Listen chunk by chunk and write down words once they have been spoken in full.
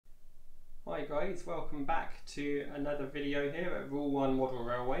Hi guys, welcome back to another video here at Rule 1 Model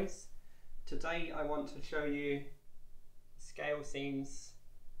Railways. Today I want to show you Scalescenes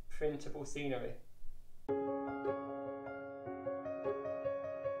printable scenery.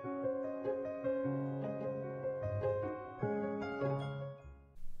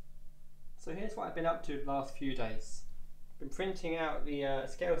 So here's what I've been up to the last few days. I've been printing out the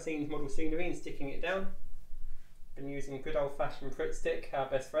Scalescenes model scenery and sticking it down. Been using good old-fashioned Pritt stick, our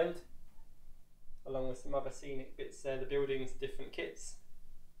best friend, along with some other scenic bits there, the buildings, different kits.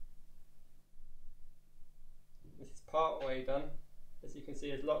 This is Parkway done. As you can see,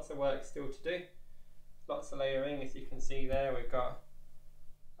 there's lots of work still to do. Lots of layering, as you can see there. We've got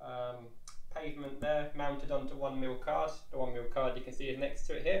pavement there mounted onto 1mm card. The 1mm card you can see is next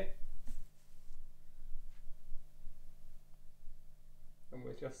to it here. And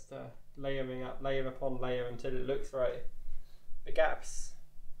we're just layering up layer upon layer until it looks right. The gaps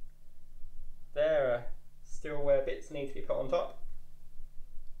there are still where bits need to be put on top,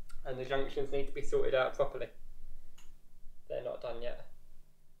 and the junctions need to be sorted out properly. They're not done yet,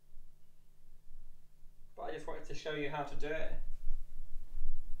 but I just wanted to show you how to do it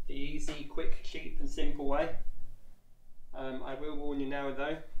the easy, quick, cheap and simple way. I will warn you now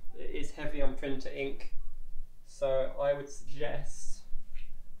though, it is heavy on printer ink, so I would suggest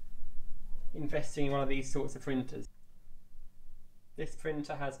investing in one of these sorts of printers. This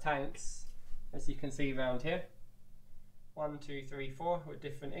printer has tanks, as you can see around here, 1, 2, 3, 4 with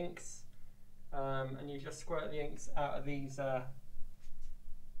different inks, and you just squirt the inks out of these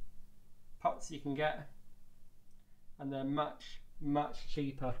pots you can get, and they're much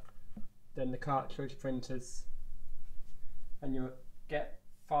cheaper than the cartridge printers, and you'll get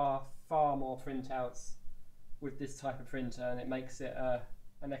far more printouts with this type of printer, and it makes it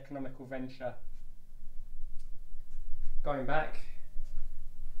an economical venture. Going back,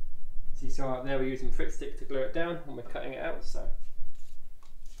 as you saw up there, we're using Pritt stick to glue it down and we're cutting it out, so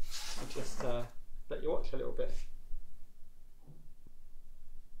I'll just let you watch a little bit.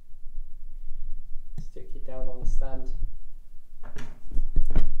 Stick it down on the stand.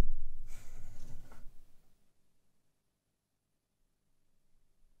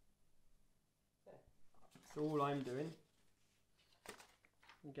 So all I'm doing,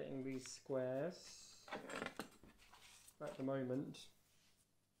 I'm getting these squares at the moment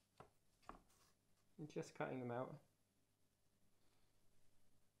and just cutting them out.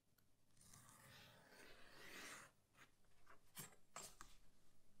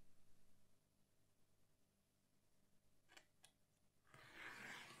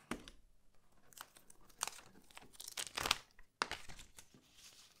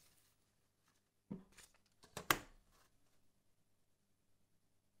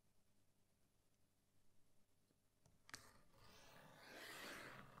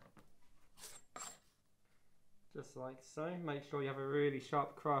 Just like so. Make sure you have a really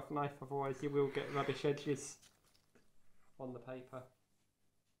sharp craft knife, otherwise you will get rubbish edges on the paper,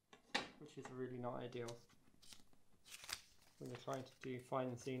 which is really not ideal when you're trying to do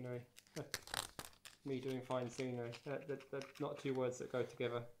fine scenery. Me doing fine scenery, they're not two words that go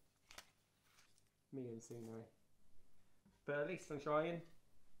together. Me and scenery. But at least I'm trying,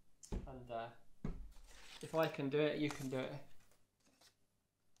 and if I can do it, you can do it.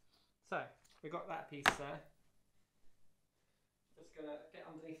 So, we got that piece there. Just going to get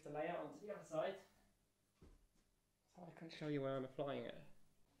underneath the layout onto the other side so I can show you where I'm applying it.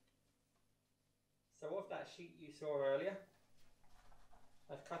 So of that sheet you saw earlier,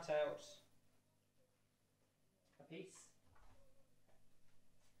 I've cut out a piece.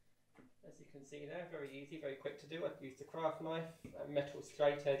 As you can see there, very easy, very quick to do. I've used a craft knife, a metal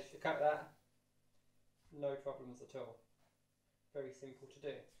straight edge to cut that. No problems at all. Very simple to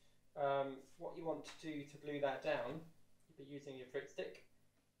do. What you want to do to glue that down, you'll be using your Pritt stick.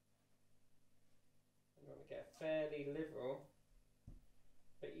 You want to get a fairly liberal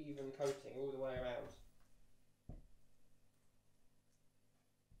but even coating all the way around.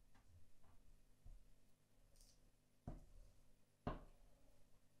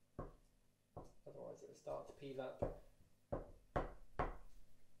 Otherwise it will start to peel up.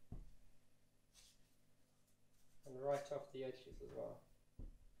 And right off the edges as well.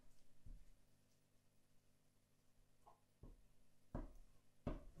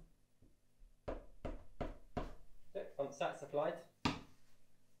 Once that's applied, move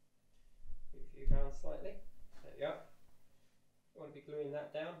you around slightly, there you are. You want to be gluing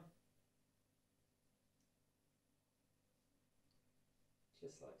that down,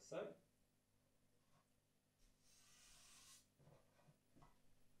 just like so.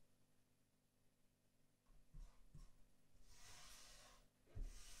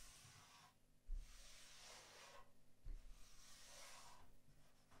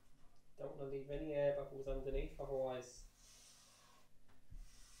 any air bubbles underneath, otherwise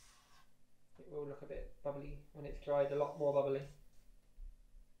it will look a bit bubbly when it's dried, a lot more bubbly.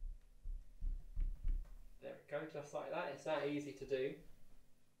 There we go, just like that. It's that easy to do.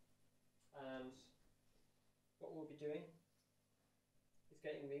 And what we'll be doing is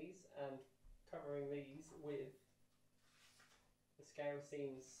getting these and covering these with the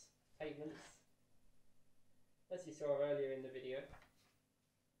Scalescenes pavements, as you saw earlier in the video.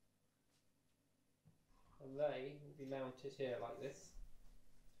 And they will be mounted here like this,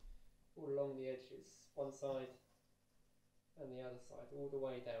 all along the edges, one side and the other side, all the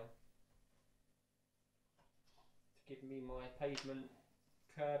way down, to give me my pavement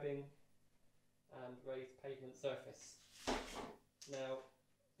curbing and raised pavement surface. Now,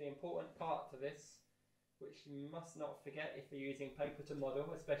 the important part to this, which you must not forget if you're using paper to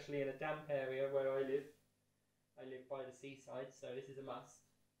model, especially in a damp area where I live by the seaside, so this is a must,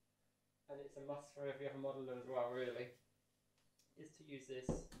 and it's a must for every other modeler as well really, is to use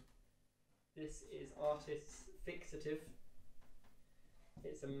this. This is Artist's Fixative.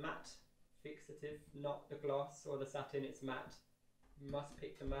 It's a matte fixative, not the gloss or the satin, it's matte. You must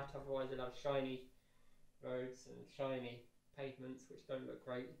pick the matte, otherwise you'll have shiny roads and shiny pavements which don't look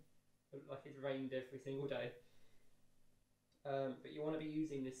great. Look like it's rained every single day. But you want to be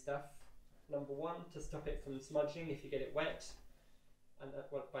using this stuff, number one, to stop it from smudging if you get it wet. And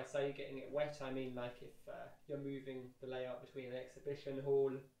by say getting it wet, I mean like if you're moving the layout between an exhibition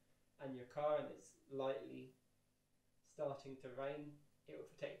hall and your car and it's lightly starting to rain, it will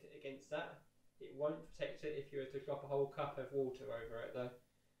protect it against that. It won't protect it if you were to drop a whole cup of water over it though.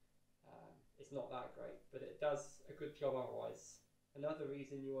 It's not that great, but it does a good job otherwise. Another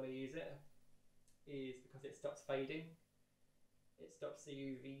reason you want to use it is because it stops fading. It stops the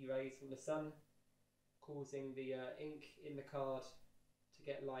UV rays from the sun, causing the ink in the card to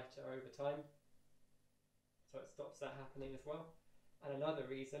get lighter over time. So it stops that happening as well. And another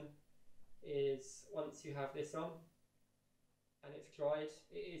reason is once you have this on and it's dried,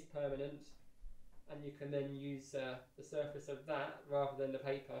 it is permanent, and you can then use the surface of that rather than the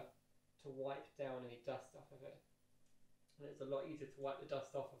paper to wipe down any dust off of it. And it's a lot easier to wipe the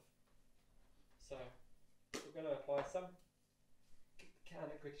dust off of. So we're going to apply some, give the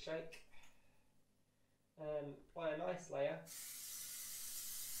can a good shake, and apply a nice layer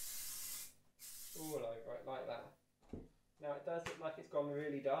all over it like that. Now it does look like it's gone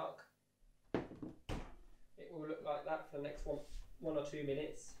really dark. It will look like that for the next one or 2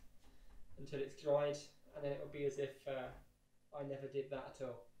 minutes until it's dried, and then it will be as if I never did that at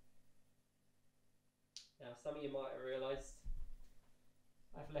all. Now some of you might have realised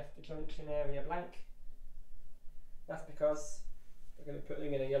I've left the junction area blank. That's because we're going to be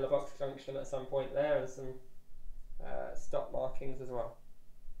putting in a yellow box junction at some point there, and some stop markings as well.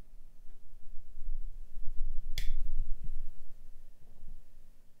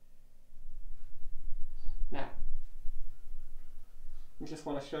 Now, I just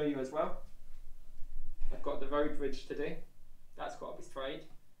want to show you as well, I've got the road bridge to do. That's got to be sprayed.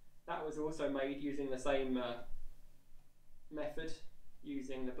 That was also made using the same method,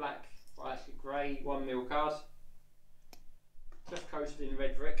 using the black, well actually grey 1mm card, just coated in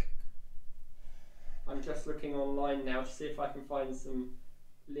red brick. I'm just looking online now to see if I can find some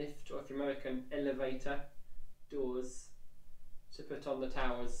lift, or if you American elevator doors to put on the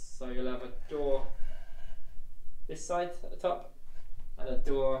towers. So you'll have a door this side at the top and a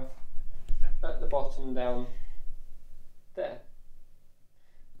door at the bottom down there,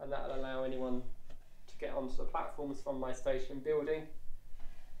 and that will allow anyone to get onto the platforms from my station building,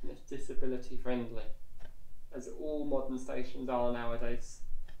 and it's disability friendly, as all modern stations are nowadays.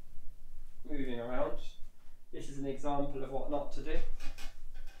 Moving around, this is an example of what not to do.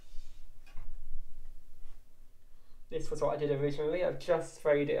 This was what I did originally. I've just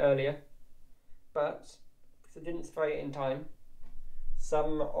sprayed it earlier, but because I didn't spray it in time,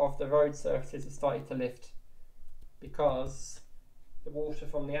 some of the road surfaces have started to lift because the water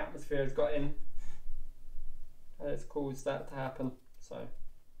from the atmosphere has got in and it's caused that to happen. So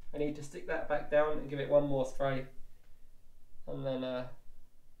I need to stick that back down and give it one more spray, and then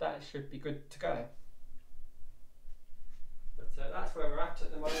that should be good to go. But that's where we're at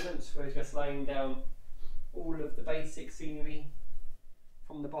the moment. We're just laying down all of the basic scenery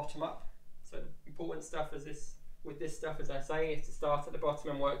from the bottom up. So the important stuff is this, with this stuff, as I say, is to start at the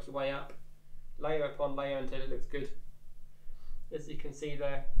bottom and work your way up, layer upon layer until it looks good. As you can see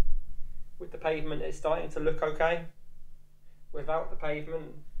there, with the pavement it's starting to look okay. Without the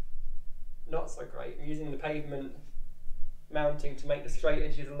pavement, not so great. I'm using the pavement mounting to make the straight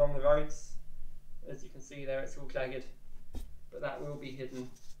edges along the roads. As you can see there, it's all jagged, but that will be hidden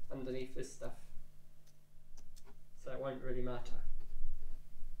underneath this stuff, so it won't really matter.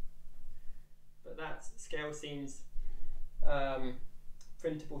 But that's Scalescenes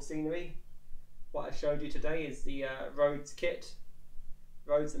printable scenery. What I showed you today is the roads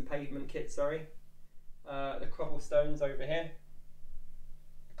and pavement kit, sorry. The cobblestones over here,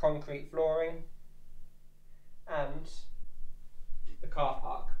 the concrete flooring, and the car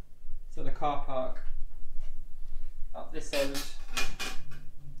park. So the car park up this end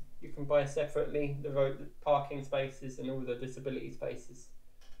you can buy separately, the parking spaces and all the disability spaces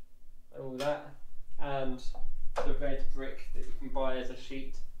and all that, and the red brick that you can buy as a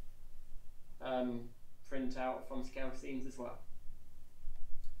sheet print out from Scalescenes as well.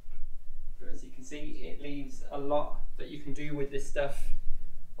 But as you can see, it leaves a lot that you can do with this stuff.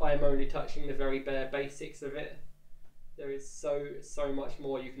 I am only touching the very bare basics of it. There is so much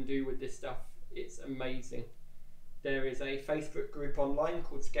more you can do with this stuff. It's amazing. There is a Facebook group online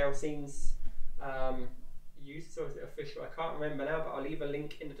called Scalescenes Used, or is it official? I can't remember now, but I'll leave a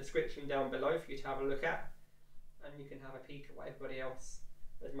link in the description down below for you to have a look at, and you can have a peek at what everybody else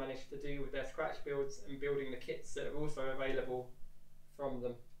has managed to do with their scratch builds and building the kits that are also available from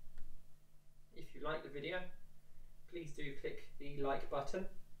them. If you like the video, please do click the like button.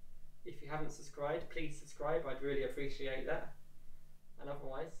 If you haven't subscribed, please subscribe. I'd really appreciate that. And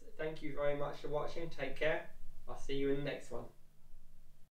otherwise, thank you very much for watching. Take care. I'll see you in the next one.